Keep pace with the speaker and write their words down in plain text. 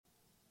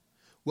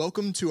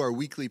Welcome to our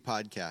weekly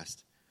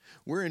podcast.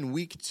 We're in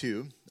week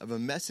 2 of a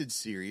message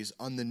series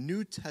on the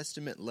New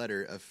Testament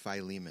letter of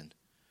Philemon.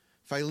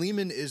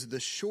 Philemon is the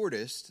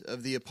shortest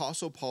of the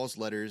Apostle Paul's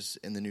letters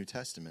in the New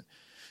Testament.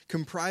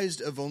 Comprised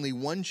of only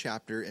 1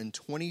 chapter and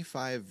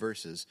 25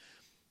 verses,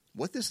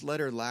 what this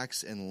letter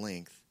lacks in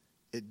length,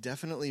 it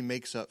definitely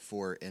makes up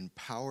for in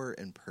power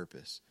and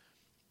purpose.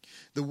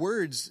 The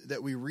words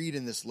that we read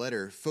in this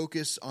letter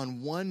focus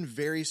on one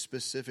very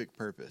specific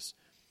purpose.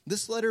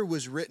 This letter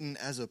was written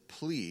as a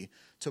plea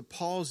to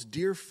Paul's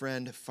dear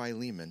friend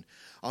Philemon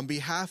on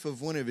behalf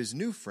of one of his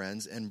new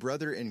friends and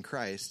brother in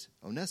Christ,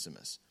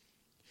 Onesimus.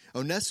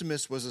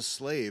 Onesimus was a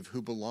slave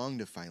who belonged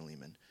to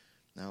Philemon.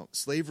 Now,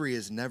 slavery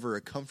is never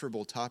a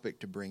comfortable topic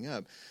to bring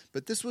up,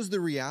 but this was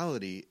the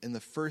reality in the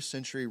first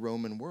century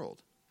Roman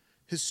world.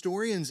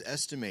 Historians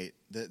estimate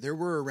that there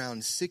were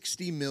around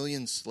 60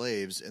 million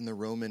slaves in the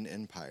Roman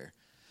Empire.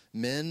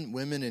 Men,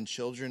 women, and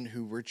children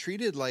who were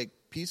treated like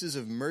pieces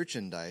of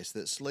merchandise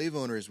that slave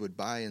owners would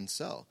buy and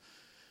sell.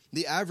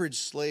 The average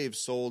slave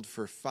sold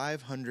for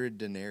 500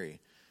 denarii.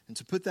 And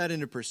to put that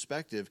into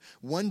perspective,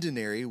 1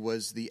 denarii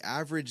was the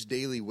average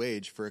daily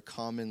wage for a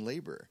common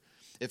laborer.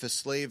 If a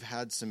slave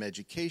had some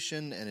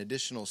education and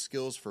additional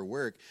skills for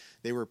work,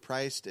 they were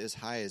priced as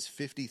high as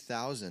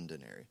 50,000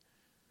 denarii.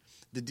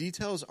 The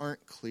details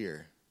aren't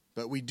clear,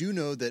 but we do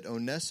know that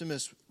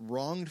Onesimus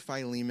wronged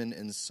Philemon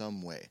in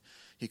some way.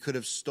 He could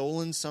have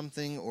stolen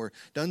something or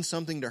done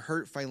something to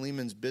hurt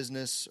Philemon's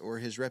business or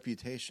his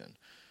reputation.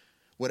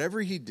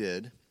 Whatever he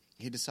did,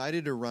 he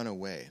decided to run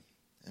away,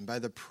 and by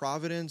the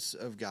providence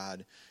of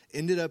God,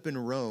 ended up in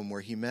Rome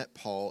where he met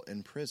Paul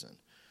in prison.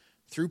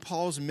 Through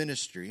Paul's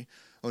ministry,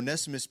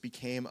 Onesimus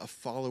became a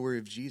follower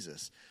of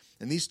Jesus,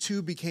 and these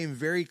two became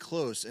very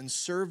close and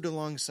served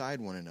alongside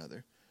one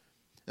another.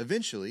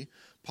 Eventually,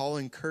 Paul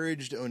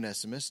encouraged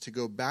Onesimus to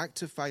go back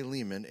to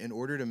Philemon in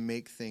order to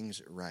make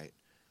things right.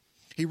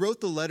 He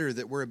wrote the letter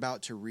that we're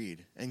about to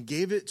read and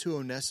gave it to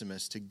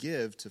Onesimus to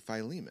give to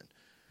Philemon.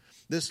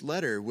 This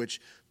letter,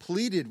 which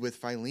pleaded with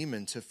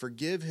Philemon to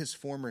forgive his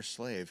former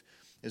slave,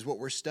 is what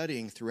we're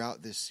studying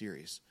throughout this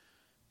series.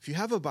 If you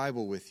have a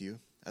Bible with you,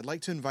 I'd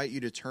like to invite you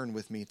to turn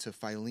with me to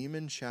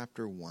Philemon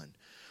chapter 1.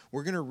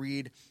 We're going to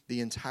read the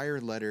entire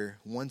letter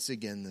once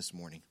again this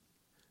morning.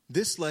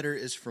 This letter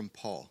is from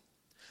Paul,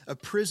 a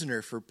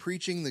prisoner for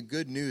preaching the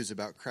good news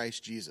about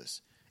Christ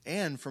Jesus,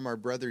 and from our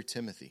brother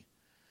Timothy.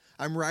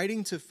 I'm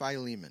writing to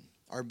Philemon,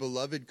 our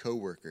beloved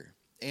co-worker,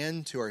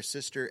 and to our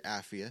sister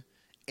Apphia,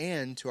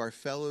 and to our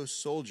fellow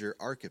soldier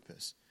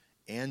Archippus,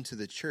 and to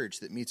the church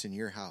that meets in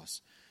your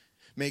house.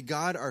 May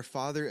God our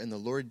Father and the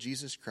Lord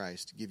Jesus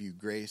Christ give you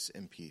grace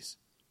and peace.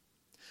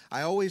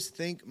 I always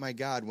thank my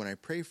God when I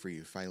pray for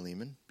you,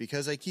 Philemon,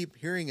 because I keep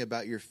hearing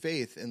about your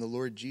faith in the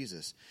Lord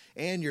Jesus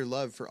and your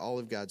love for all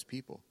of God's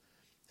people.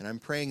 And I'm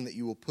praying that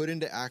you will put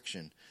into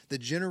action the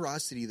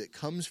generosity that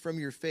comes from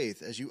your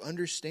faith as you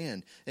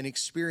understand and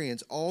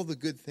experience all the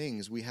good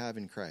things we have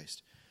in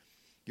Christ.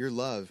 Your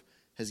love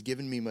has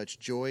given me much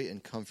joy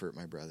and comfort,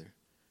 my brother,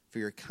 for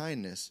your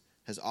kindness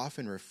has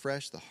often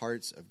refreshed the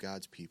hearts of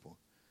God's people.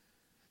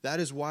 That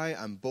is why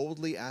I'm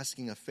boldly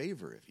asking a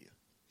favor of you.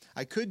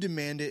 I could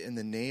demand it in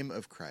the name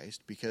of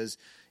Christ because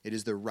it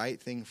is the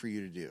right thing for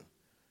you to do.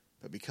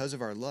 But because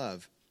of our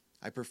love,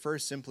 I prefer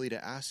simply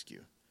to ask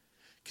you.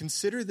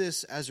 Consider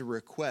this as a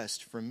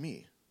request from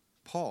me,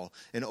 Paul,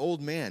 an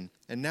old man,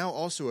 and now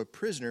also a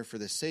prisoner for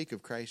the sake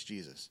of Christ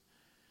Jesus.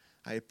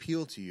 I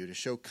appeal to you to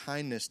show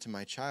kindness to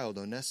my child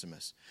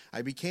Onesimus.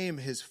 I became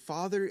his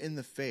father in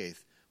the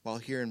faith while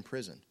here in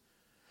prison.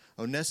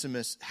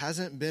 Onesimus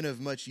hasn't been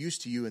of much use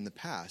to you in the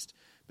past,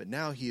 but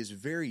now he is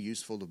very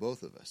useful to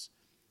both of us.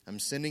 I'm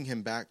sending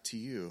him back to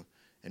you,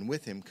 and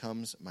with him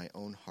comes my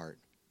own heart.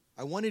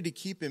 I wanted to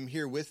keep him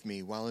here with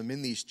me while I'm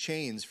in these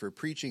chains for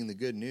preaching the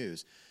good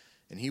news,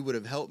 and he would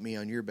have helped me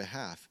on your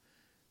behalf.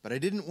 But I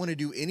didn't want to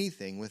do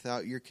anything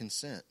without your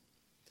consent.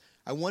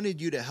 I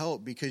wanted you to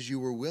help because you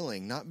were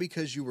willing, not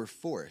because you were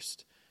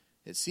forced.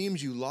 It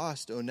seems you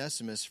lost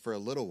Onesimus for a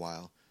little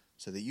while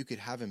so that you could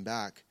have him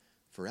back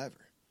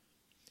forever.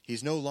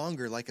 He's no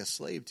longer like a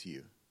slave to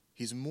you.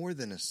 He's more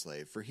than a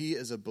slave, for he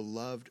is a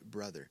beloved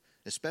brother,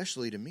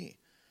 especially to me.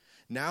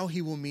 Now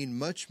he will mean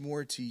much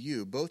more to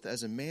you, both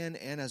as a man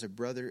and as a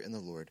brother in the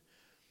Lord.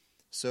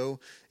 So,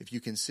 if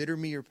you consider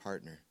me your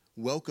partner,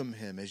 welcome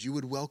him as you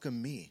would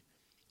welcome me.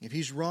 If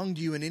he's wronged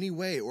you in any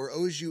way or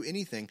owes you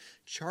anything,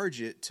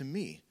 charge it to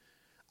me.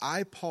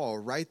 I, Paul,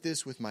 write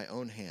this with my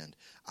own hand.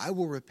 I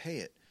will repay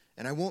it,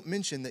 and I won't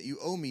mention that you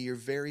owe me your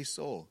very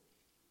soul.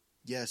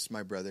 Yes,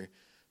 my brother,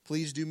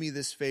 please do me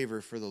this favor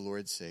for the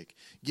Lord's sake.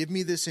 Give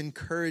me this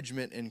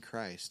encouragement in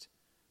Christ.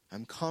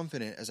 I'm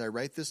confident as I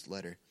write this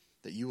letter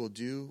that you will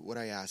do what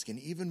I ask, and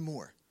even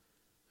more.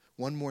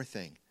 One more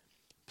thing.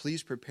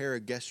 Please prepare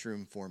a guest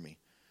room for me.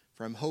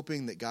 For I'm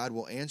hoping that God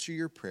will answer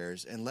your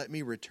prayers and let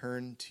me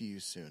return to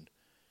you soon.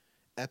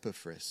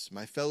 Epaphras,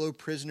 my fellow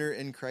prisoner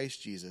in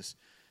Christ Jesus,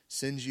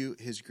 sends you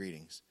his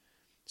greetings.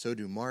 So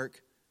do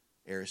Mark,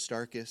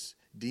 Aristarchus,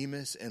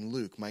 Demas, and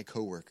Luke, my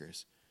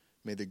co-workers.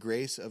 May the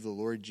grace of the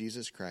Lord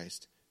Jesus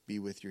Christ be be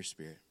with your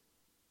spirit.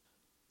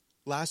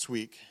 Last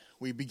week,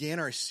 we began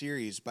our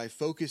series by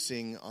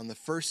focusing on the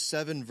first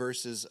 7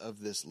 verses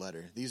of this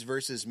letter. These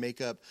verses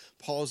make up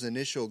Paul's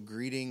initial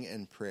greeting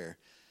and prayer.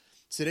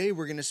 Today,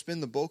 we're going to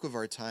spend the bulk of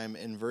our time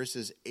in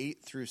verses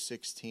 8 through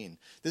 16.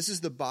 This is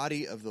the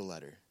body of the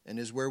letter and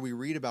is where we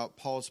read about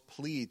Paul's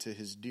plea to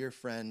his dear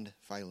friend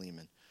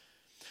Philemon.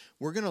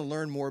 We're going to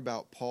learn more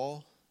about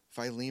Paul,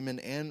 Philemon,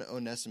 and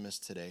Onesimus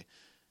today,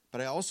 but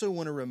I also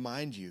want to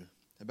remind you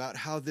about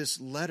how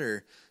this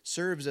letter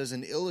serves as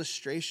an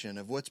illustration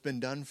of what's been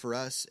done for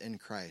us in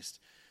Christ.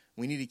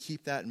 We need to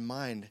keep that in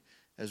mind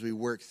as we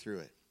work through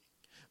it.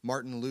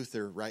 Martin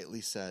Luther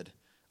rightly said,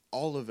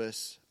 "All of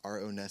us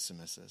are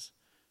Onesimuses."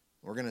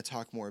 We're going to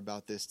talk more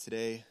about this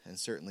today and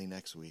certainly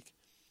next week.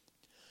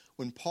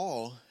 When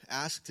Paul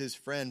asked his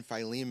friend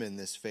Philemon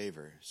this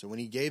favor, so when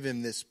he gave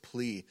him this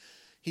plea,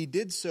 he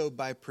did so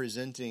by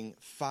presenting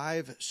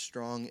 5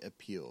 strong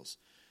appeals.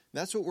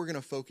 That's what we're going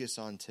to focus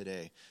on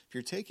today. If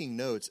you're taking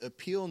notes,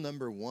 appeal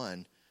number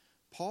 1,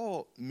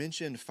 Paul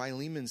mentioned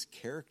Philemon's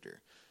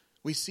character.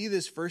 We see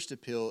this first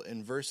appeal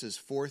in verses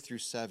 4 through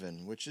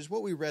 7, which is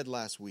what we read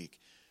last week.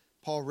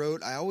 Paul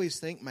wrote, "I always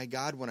thank my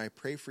God when I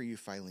pray for you,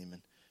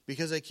 Philemon,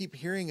 because I keep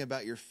hearing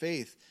about your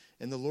faith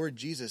in the Lord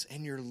Jesus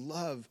and your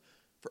love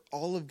for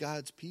all of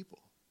God's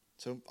people."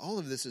 So all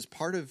of this is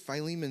part of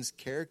Philemon's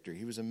character.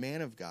 He was a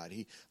man of God.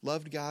 He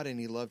loved God and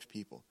he loved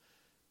people.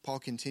 Paul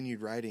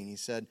continued writing. He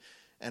said,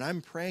 "And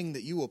I'm praying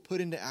that you will put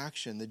into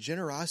action the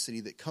generosity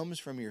that comes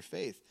from your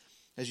faith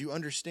as you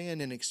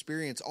understand and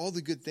experience all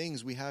the good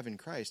things we have in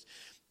Christ.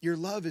 Your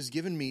love has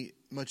given me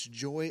much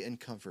joy and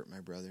comfort,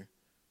 my brother,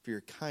 for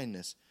your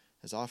kindness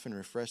has often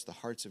refreshed the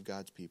hearts of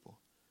God's people."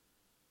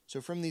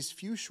 So from these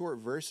few short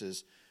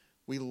verses,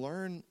 we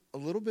learn a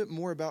little bit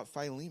more about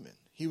Philemon.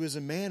 He was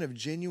a man of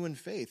genuine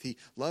faith. He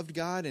loved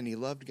God and he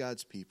loved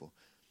God's people.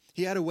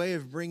 He had a way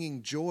of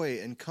bringing joy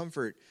and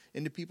comfort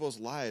into people's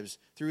lives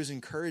through his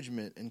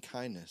encouragement and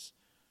kindness.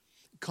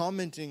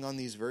 Commenting on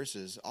these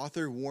verses,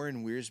 author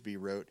Warren Wiersbe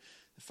wrote,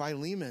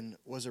 "Philemon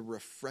was a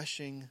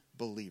refreshing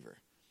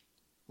believer."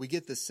 We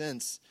get the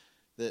sense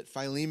that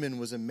Philemon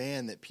was a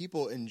man that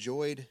people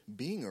enjoyed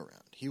being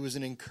around. He was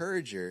an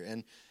encourager,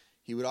 and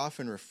he would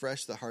often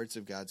refresh the hearts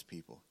of God's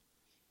people.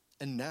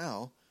 And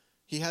now,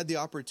 he had the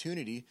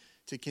opportunity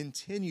to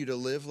continue to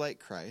live like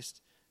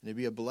Christ and to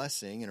be a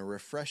blessing and a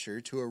refresher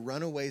to a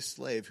runaway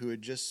slave who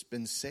had just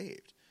been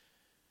saved.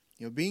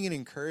 Being an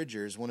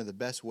encourager is one of the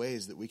best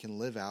ways that we can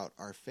live out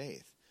our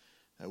faith.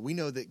 We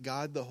know that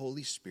God, the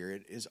Holy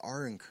Spirit, is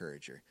our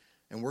encourager,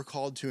 and we're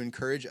called to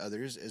encourage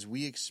others as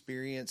we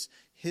experience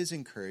his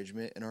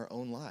encouragement in our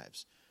own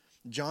lives.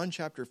 John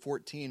chapter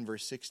 14,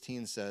 verse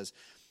 16 says,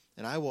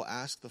 "And I will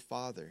ask the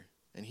Father,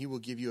 and he will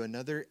give you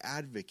another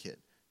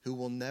advocate who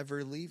will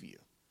never leave you."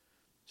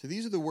 So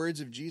these are the words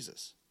of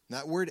Jesus. And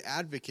that word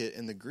advocate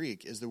in the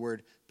Greek is the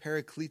word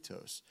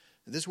parakletos.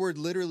 This word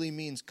literally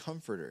means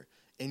comforter,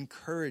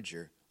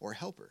 encourager, or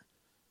helper.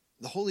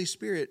 The Holy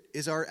Spirit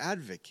is our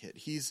advocate.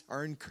 He's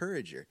our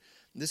encourager.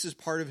 This is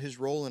part of his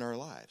role in our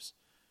lives.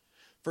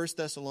 1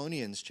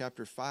 Thessalonians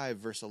chapter 5,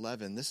 verse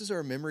 11. This is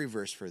our memory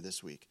verse for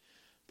this week.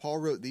 Paul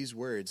wrote these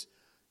words,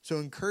 "So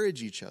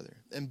encourage each other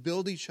and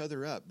build each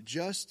other up,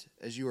 just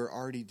as you are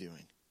already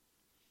doing."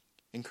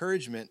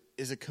 Encouragement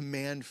is a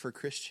command for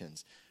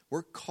Christians.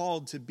 We're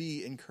called to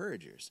be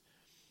encouragers.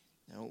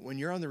 Now, when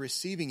you're on the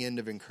receiving end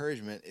of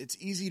encouragement, it's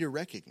easy to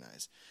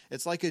recognize.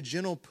 It's like a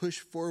gentle push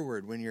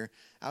forward when you're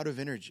out of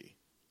energy.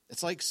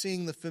 It's like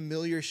seeing the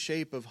familiar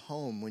shape of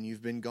home when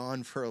you've been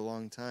gone for a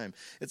long time.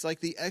 It's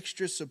like the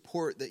extra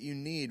support that you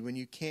need when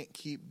you can't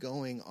keep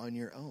going on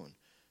your own.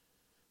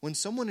 When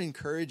someone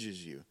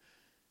encourages you,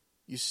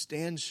 you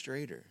stand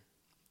straighter.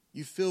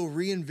 You feel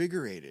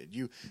reinvigorated.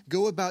 You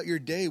go about your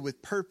day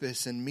with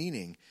purpose and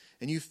meaning,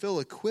 and you feel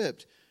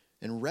equipped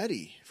and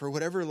ready for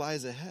whatever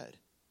lies ahead.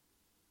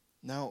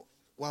 Now,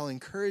 while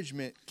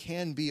encouragement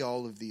can be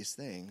all of these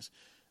things,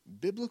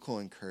 biblical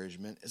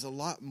encouragement is a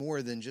lot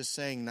more than just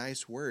saying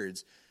nice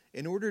words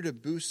in order to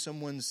boost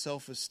someone's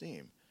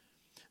self-esteem.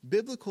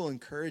 Biblical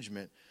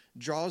encouragement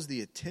draws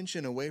the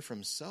attention away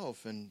from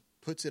self and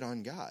puts it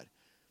on God.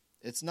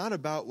 It's not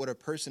about what a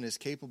person is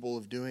capable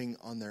of doing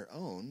on their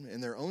own,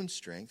 in their own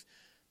strength,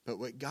 but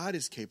what God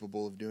is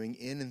capable of doing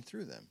in and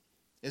through them.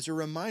 It's a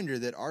reminder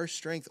that our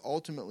strength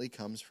ultimately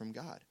comes from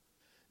God.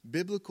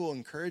 Biblical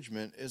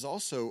encouragement is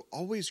also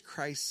always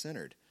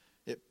Christ-centered.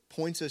 It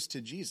points us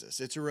to Jesus.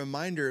 It's a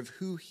reminder of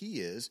who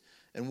he is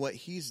and what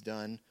he's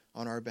done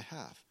on our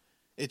behalf.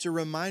 It's a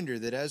reminder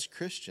that as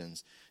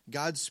Christians,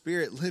 God's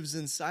Spirit lives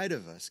inside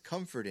of us,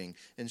 comforting,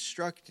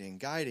 instructing,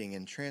 guiding,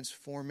 and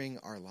transforming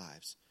our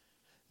lives.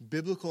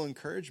 Biblical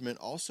encouragement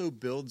also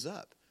builds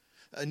up.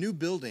 A new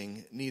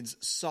building needs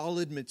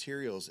solid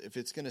materials if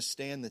it's going to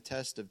stand the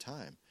test of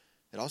time.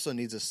 It also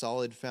needs a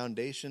solid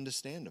foundation to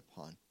stand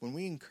upon. When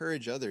we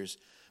encourage others,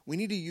 we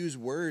need to use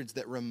words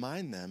that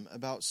remind them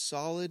about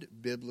solid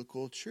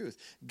biblical truth.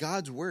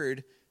 God's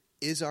word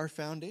is our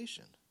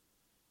foundation.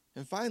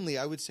 And finally,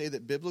 I would say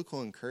that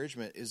biblical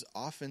encouragement is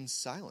often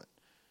silent.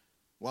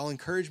 While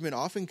encouragement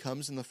often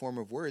comes in the form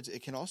of words,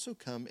 it can also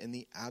come in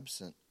the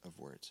absence of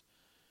words.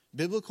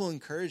 Biblical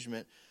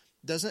encouragement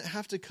doesn't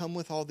have to come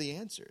with all the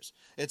answers.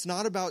 It's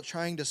not about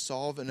trying to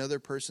solve another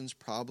person's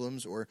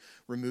problems or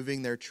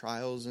removing their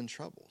trials and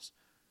troubles.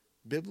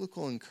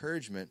 Biblical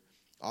encouragement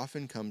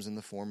often comes in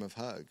the form of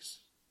hugs,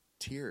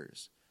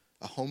 tears,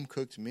 a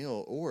home-cooked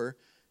meal, or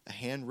a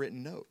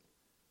handwritten note.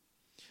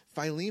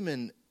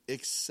 Philemon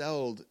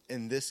excelled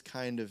in this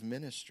kind of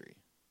ministry.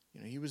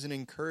 He was an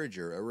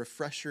encourager, a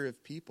refresher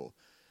of people.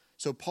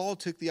 So Paul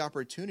took the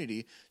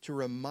opportunity to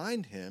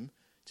remind him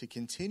to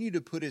continue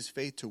to put his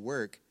faith to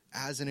work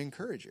as an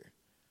encourager.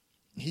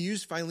 He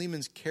used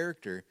Philemon's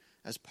character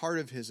as part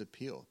of his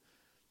appeal.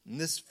 And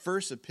this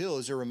first appeal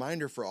is a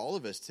reminder for all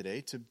of us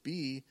today to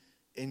be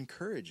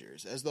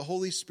encouragers. As the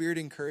Holy Spirit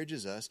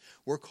encourages us,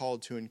 we're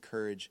called to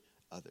encourage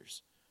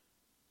others.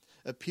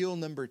 Appeal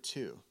number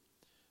 2.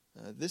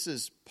 This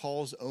is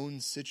Paul's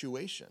own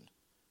situation.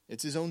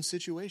 It's his own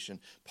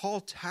situation.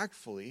 Paul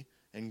tactfully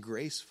and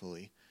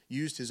gracefully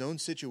used his own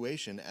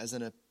situation as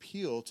an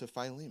appeal to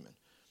Philemon.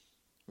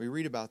 We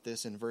read about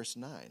this in verse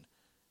 9.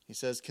 He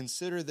says,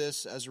 "Consider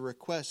this as a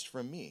request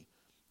from me,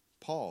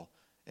 Paul,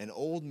 an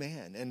old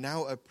man, and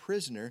now a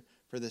prisoner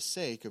for the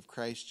sake of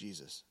Christ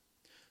Jesus."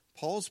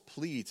 Paul's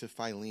plea to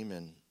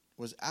Philemon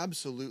was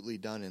absolutely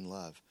done in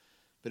love,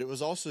 but it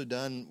was also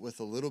done with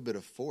a little bit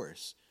of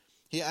force.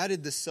 He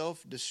added the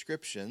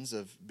self-descriptions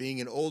of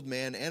being an old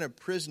man and a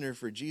prisoner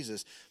for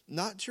Jesus,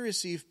 not to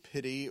receive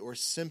pity or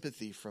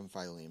sympathy from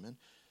Philemon,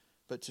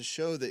 but to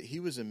show that he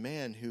was a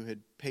man who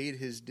had paid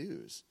his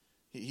dues.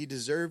 He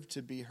deserved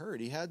to be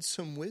heard. He had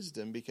some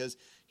wisdom because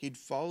he'd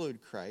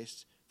followed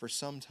Christ for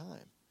some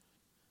time.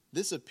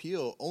 This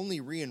appeal only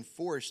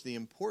reinforced the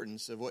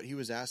importance of what he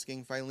was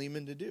asking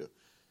Philemon to do.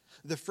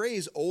 The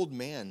phrase old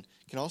man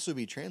can also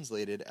be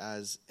translated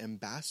as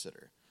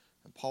ambassador.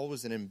 And Paul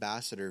was an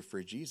ambassador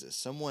for Jesus,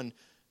 someone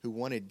who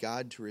wanted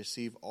God to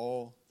receive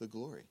all the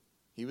glory.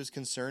 He was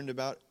concerned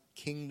about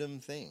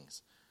kingdom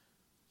things.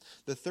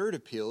 The third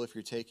appeal, if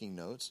you're taking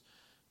notes,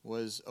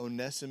 was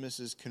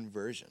Onesimus'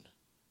 conversion.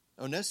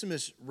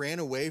 Onesimus ran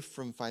away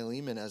from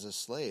Philemon as a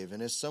slave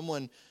and as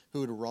someone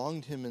who had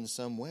wronged him in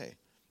some way.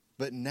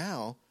 But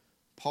now,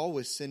 Paul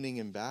was sending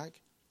him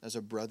back as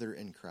a brother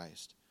in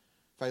Christ.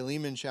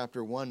 Philemon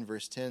chapter 1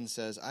 verse 10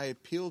 says, "I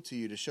appeal to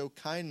you to show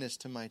kindness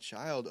to my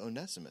child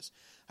Onesimus.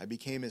 I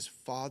became his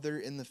father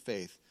in the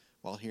faith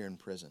while here in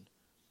prison."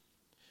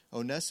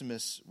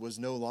 Onesimus was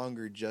no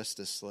longer just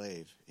a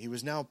slave. He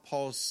was now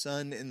Paul's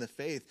son in the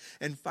faith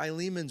and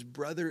Philemon's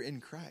brother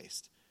in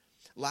Christ.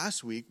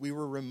 Last week, we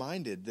were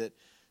reminded that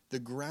the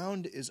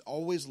ground is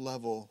always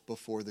level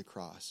before the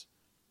cross.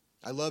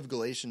 I love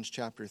Galatians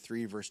chapter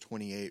 3, verse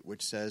 28,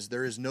 which says,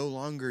 "There is no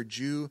longer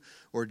Jew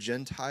or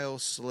Gentile,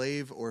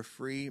 slave or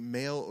free,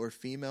 male or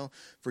female,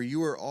 for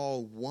you are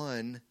all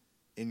one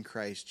in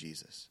Christ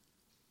Jesus."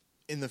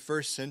 In the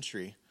first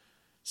century,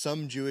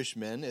 some Jewish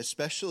men,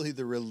 especially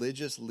the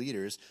religious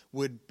leaders,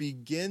 would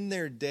begin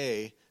their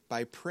day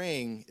by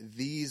praying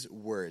these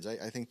words.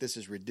 I think this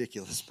is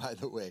ridiculous, by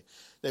the way.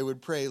 They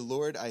would pray,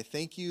 "Lord, I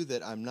thank you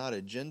that I'm not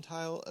a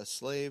Gentile, a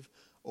slave,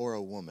 or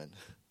a woman."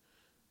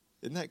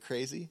 Isn't that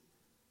crazy?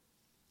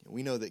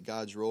 We know that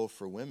God's role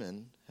for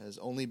women has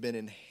only been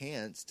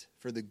enhanced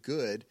for the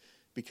good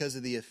because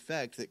of the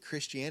effect that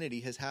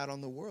Christianity has had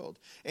on the world.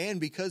 And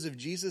because of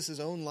Jesus'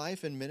 own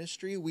life and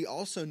ministry, we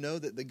also know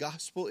that the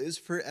gospel is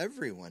for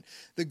everyone.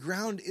 The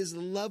ground is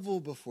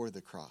level before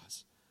the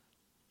cross.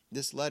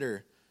 This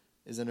letter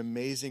is an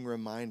amazing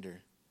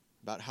reminder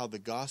about how the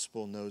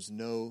gospel knows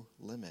no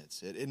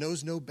limits. It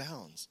knows no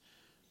bounds.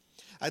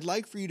 I'd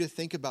like for you to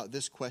think about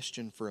this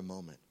question for a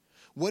moment.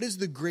 What is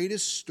the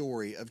greatest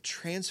story of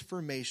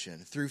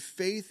transformation through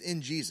faith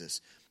in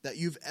Jesus that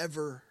you've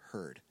ever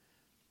heard?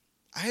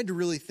 I had to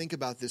really think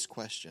about this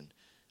question.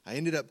 I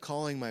ended up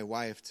calling my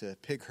wife to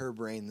pick her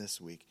brain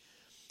this week.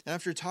 And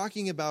after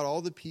talking about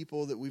all the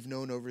people that we've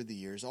known over the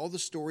years, all the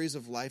stories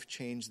of life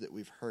change that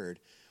we've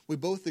heard, we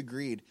both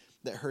agreed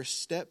that her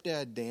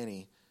stepdad,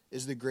 Danny,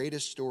 is the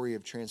greatest story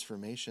of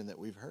transformation that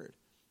we've heard.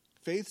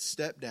 Faith's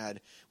stepdad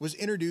was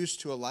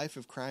introduced to a life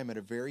of crime at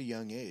a very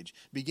young age,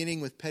 beginning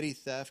with petty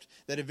theft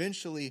that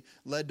eventually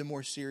led to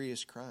more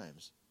serious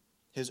crimes.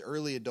 His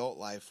early adult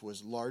life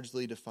was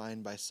largely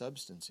defined by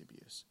substance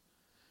abuse.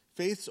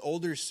 Faith's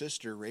older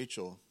sister,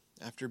 Rachel,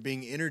 after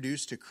being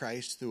introduced to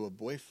Christ through a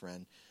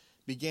boyfriend,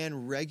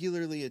 began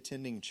regularly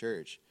attending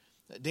church.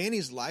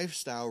 Danny's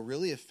lifestyle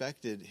really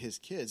affected his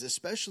kids,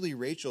 especially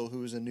Rachel, who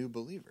was a new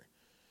believer.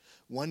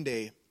 One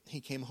day, he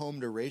came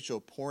home to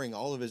Rachel pouring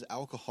all of his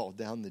alcohol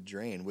down the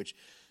drain, which,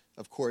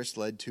 of course,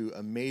 led to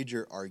a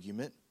major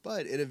argument,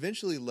 but it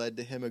eventually led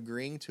to him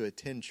agreeing to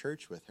attend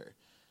church with her.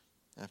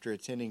 After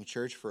attending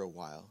church for a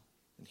while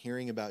and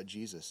hearing about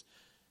Jesus,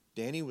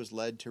 Danny was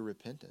led to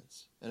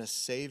repentance and a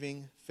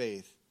saving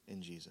faith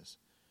in Jesus.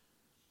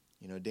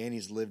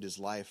 Danny's lived his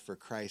life for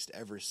Christ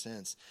ever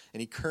since, and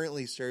he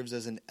currently serves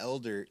as an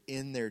elder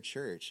in their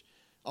church.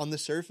 On the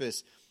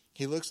surface,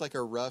 he looks like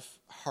a rough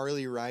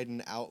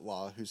Harley-riding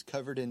outlaw who's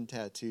covered in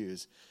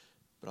tattoos,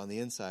 but on the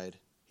inside,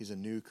 He's a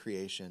new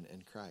creation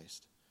in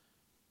Christ.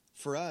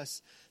 For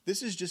us,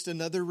 this is just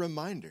another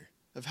reminder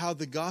of how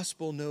the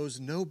gospel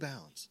knows no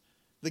bounds.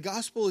 The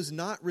gospel is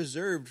not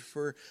reserved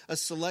for a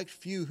select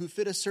few who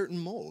fit a certain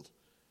mold.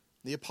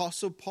 The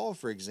Apostle Paul,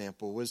 for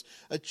example, was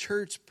a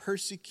church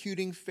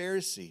persecuting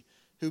Pharisee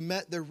who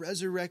met the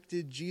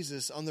resurrected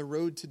Jesus on the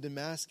road to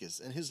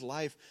Damascus, and his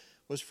life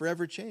was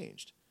forever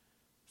changed.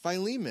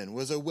 Philemon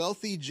was a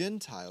wealthy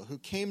Gentile who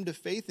came to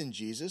faith in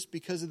Jesus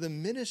because of the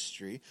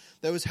ministry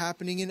that was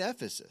happening in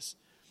Ephesus.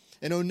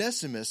 And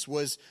Onesimus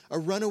was a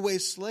runaway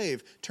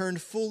slave turned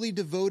fully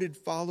devoted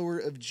follower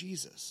of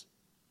Jesus.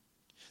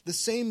 The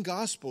same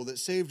gospel that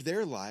saved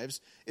their lives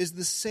is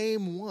the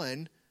same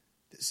one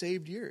that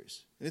saved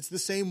yours. And it's the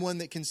same one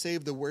that can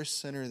save the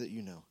worst sinner that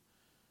you know.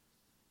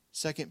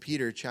 2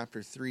 Peter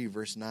chapter 3,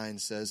 verse 9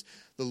 says,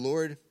 "The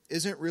Lord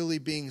isn't really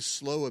being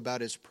slow about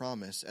his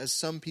promise, as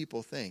some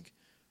people think.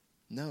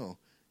 No,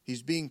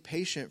 he's being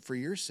patient for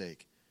your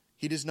sake.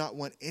 He does not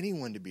want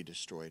anyone to be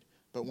destroyed,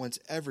 but wants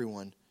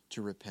everyone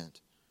to repent."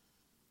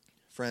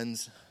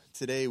 Friends,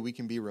 today we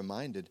can be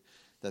reminded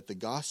that the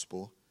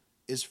gospel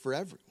is for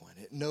everyone.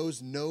 It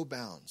knows no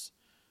bounds.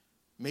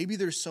 Maybe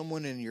there's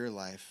someone in your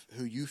life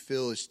who you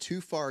feel is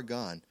too far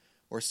gone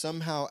or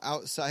somehow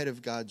outside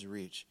of God's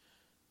reach.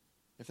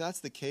 If that's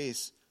the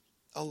case,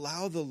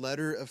 allow the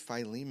letter of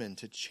Philemon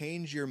to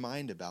change your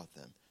mind about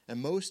them. And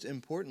most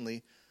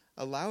importantly,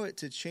 allow it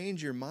to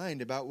change your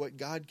mind about what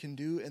God can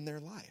do in their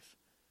life.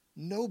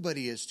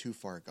 Nobody is too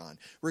far gone,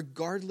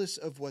 regardless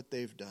of what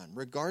they've done,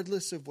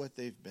 regardless of what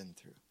they've been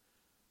through.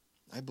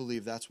 I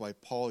believe that's why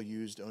Paul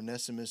used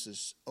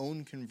Onesimus'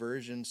 own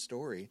conversion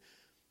story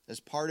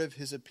as part of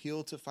his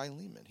appeal to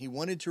Philemon. He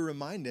wanted to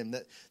remind him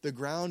that the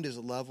ground is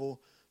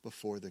level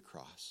before the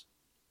cross.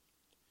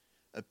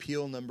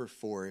 Appeal number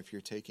 4, if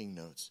you're taking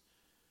notes.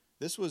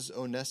 This was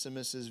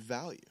Onesimus'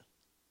 value.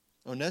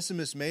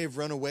 Onesimus may have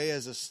run away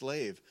as a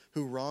slave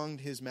who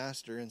wronged his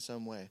master in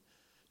some way.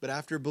 But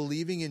after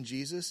believing in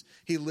Jesus,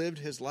 he lived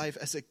his life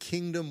as a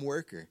kingdom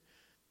worker.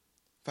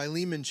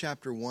 Philemon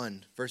chapter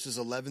 1, verses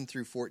 11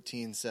 through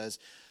 14 says,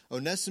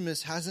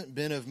 "Onesimus hasn't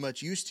been of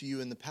much use to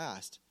you in the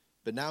past,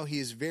 but now he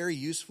is very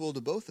useful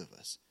to both of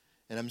us.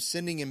 And I'm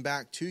sending him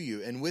back to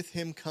you, and with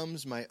him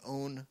comes my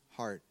own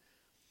heart.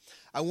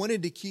 I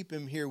wanted to keep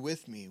him here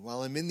with me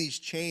while I'm in these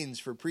chains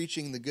for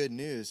preaching the good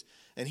news,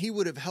 and he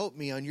would have helped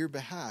me on your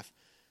behalf,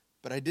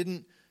 but I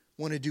didn't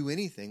want to do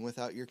anything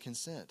without your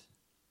consent.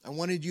 I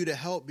wanted you to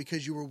help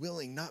because you were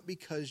willing, not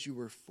because you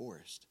were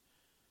forced."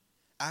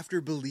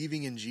 After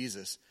believing in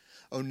Jesus,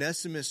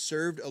 Onesimus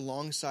served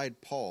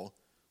alongside Paul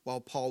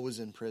while Paul was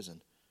in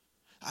prison.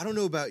 I don't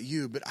know about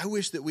you, but I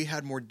wish that we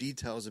had more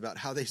details about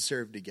how they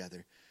served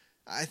together.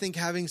 I think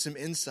having some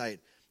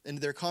insight into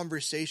their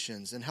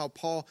conversations and how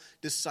Paul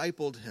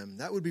discipled him,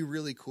 that would be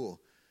really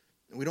cool.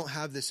 And we don't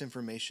have this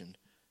information,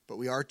 but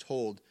we are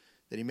told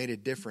that he made a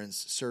difference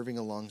serving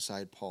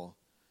alongside Paul.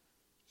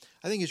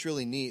 I think it's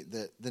really neat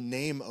that the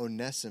name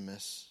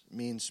Onesimus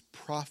means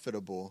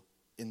profitable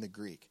in the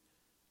Greek.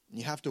 And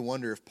you have to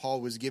wonder if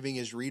Paul was giving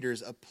his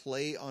readers a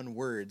play on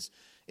words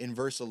in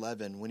verse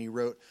 11 when he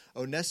wrote,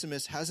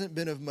 "Onesimus hasn't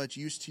been of much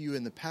use to you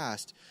in the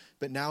past,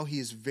 but now he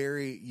is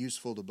very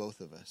useful to both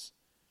of us."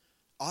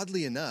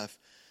 Oddly enough,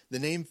 the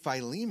name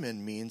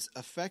Philemon means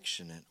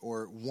affectionate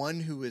or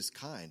one who is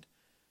kind.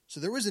 So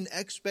there was an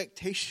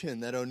expectation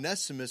that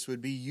Onesimus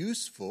would be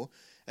useful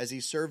as he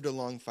served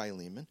along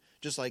Philemon,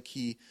 just like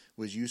he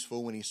was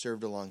useful when he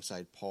served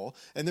alongside Paul.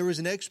 And there was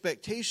an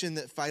expectation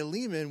that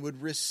Philemon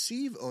would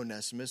receive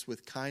Onesimus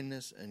with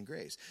kindness and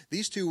grace.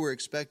 These two were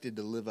expected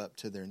to live up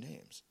to their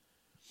names.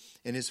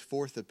 In his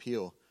 4th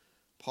appeal,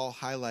 Paul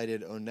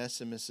highlighted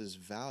Onesimus'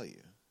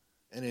 value,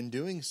 and in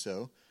doing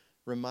so,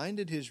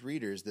 reminded his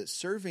readers that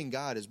serving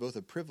God is both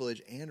a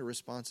privilege and a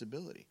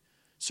responsibility.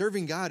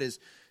 Serving God is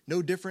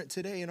no different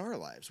today in our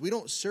lives. We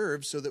don't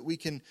serve so that we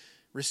can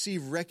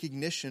receive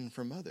recognition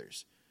from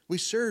others. We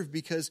serve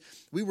because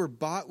we were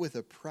bought with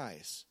a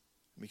price,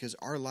 because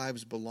our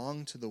lives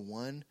belong to the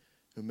one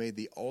who made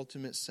the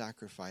ultimate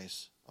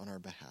sacrifice on our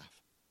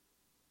behalf.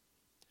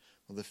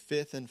 Well, the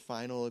 5th and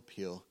final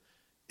appeal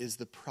is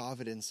the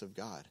providence of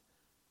God.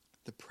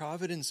 The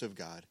providence of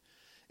God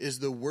is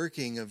the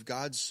working of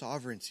God's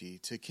sovereignty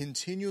to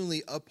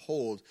continually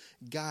uphold,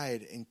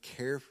 guide, and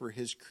care for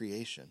his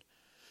creation.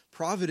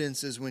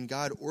 Providence is when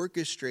God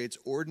orchestrates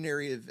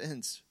ordinary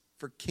events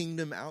for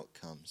kingdom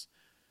outcomes.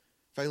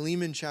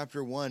 Philemon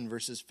chapter 1,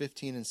 verses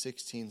 15 and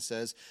 16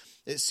 says,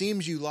 "It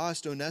seems you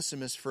lost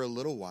Onesimus for a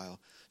little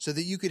while, so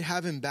that you could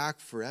have him back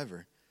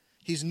forever.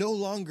 He's no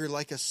longer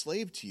like a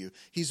slave to you.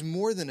 He's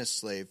more than a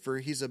slave, for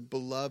he's a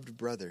beloved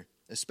brother,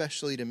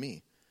 especially to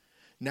me.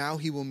 Now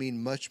he will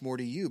mean much more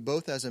to you,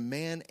 both as a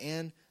man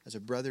and as a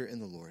brother in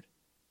the Lord."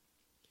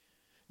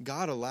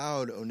 God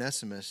allowed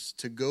Onesimus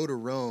to go to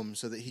Rome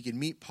so that he could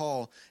meet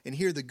Paul and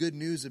hear the good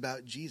news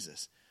about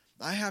Jesus.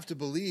 I have to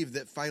believe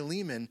that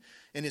Philemon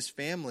and his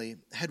family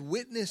had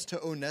witnessed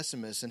to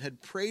Onesimus and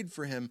had prayed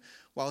for him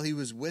while he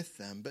was with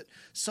them. But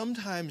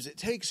sometimes it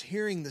takes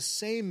hearing the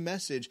same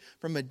message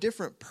from a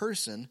different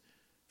person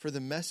for the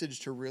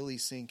message to really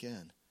sink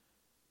in.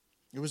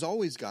 It was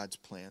always God's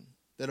plan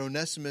that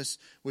Onesimus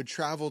would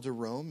travel to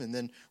Rome and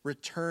then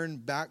return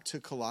back to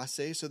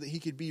Colossae so that he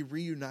could be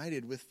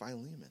reunited with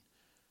Philemon.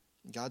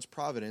 God's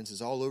providence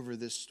is all over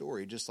this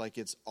story, just like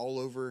it's all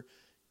over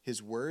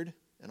his word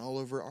and all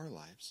over our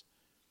lives.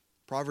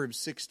 Proverbs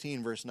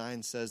 16 verse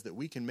 9 says that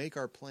we can make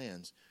our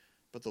plans,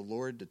 but the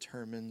Lord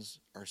determines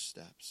our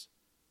steps.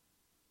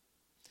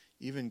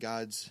 Even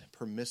God's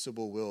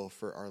permissible will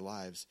for our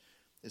lives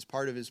is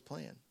part of his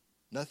plan.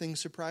 Nothing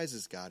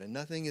surprises God, and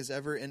nothing is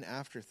ever an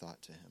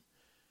afterthought to him.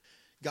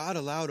 God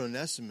allowed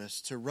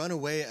Onesimus to run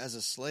away as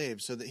a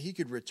slave so that he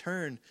could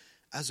return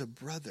as a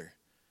brother.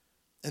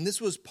 And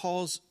this was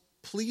Paul's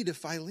plea to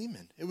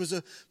Philemon. It was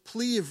a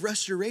plea of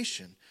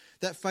restoration,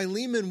 that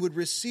Philemon would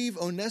receive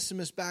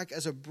Onesimus back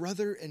as a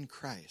brother in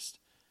Christ.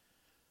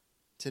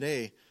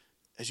 Today,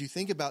 as you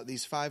think about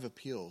these 5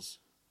 appeals,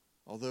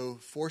 although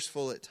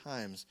forceful at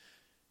times,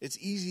 it's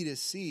easy to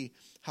see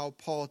how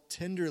Paul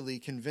tenderly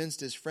convinced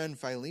his friend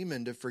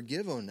Philemon to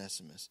forgive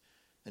Onesimus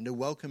and to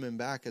welcome him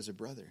back as a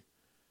brother.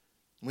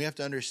 We have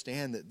to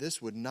understand that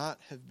this would not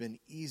have been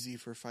easy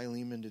for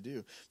Philemon to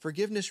do.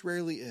 Forgiveness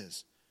rarely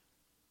is,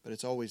 but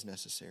it's always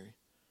necessary.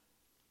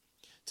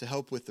 To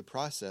help with the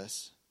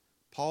process,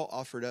 Paul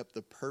offered up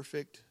the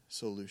perfect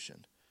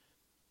solution.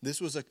 This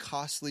was a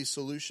costly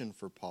solution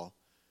for Paul,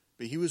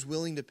 but he was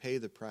willing to pay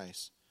the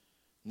price.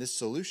 And this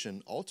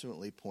solution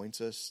ultimately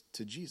points us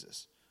to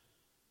Jesus.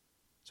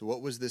 So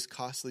what was this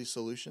costly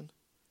solution?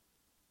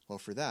 Well,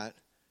 for that,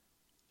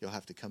 you'll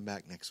have to come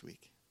back next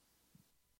week.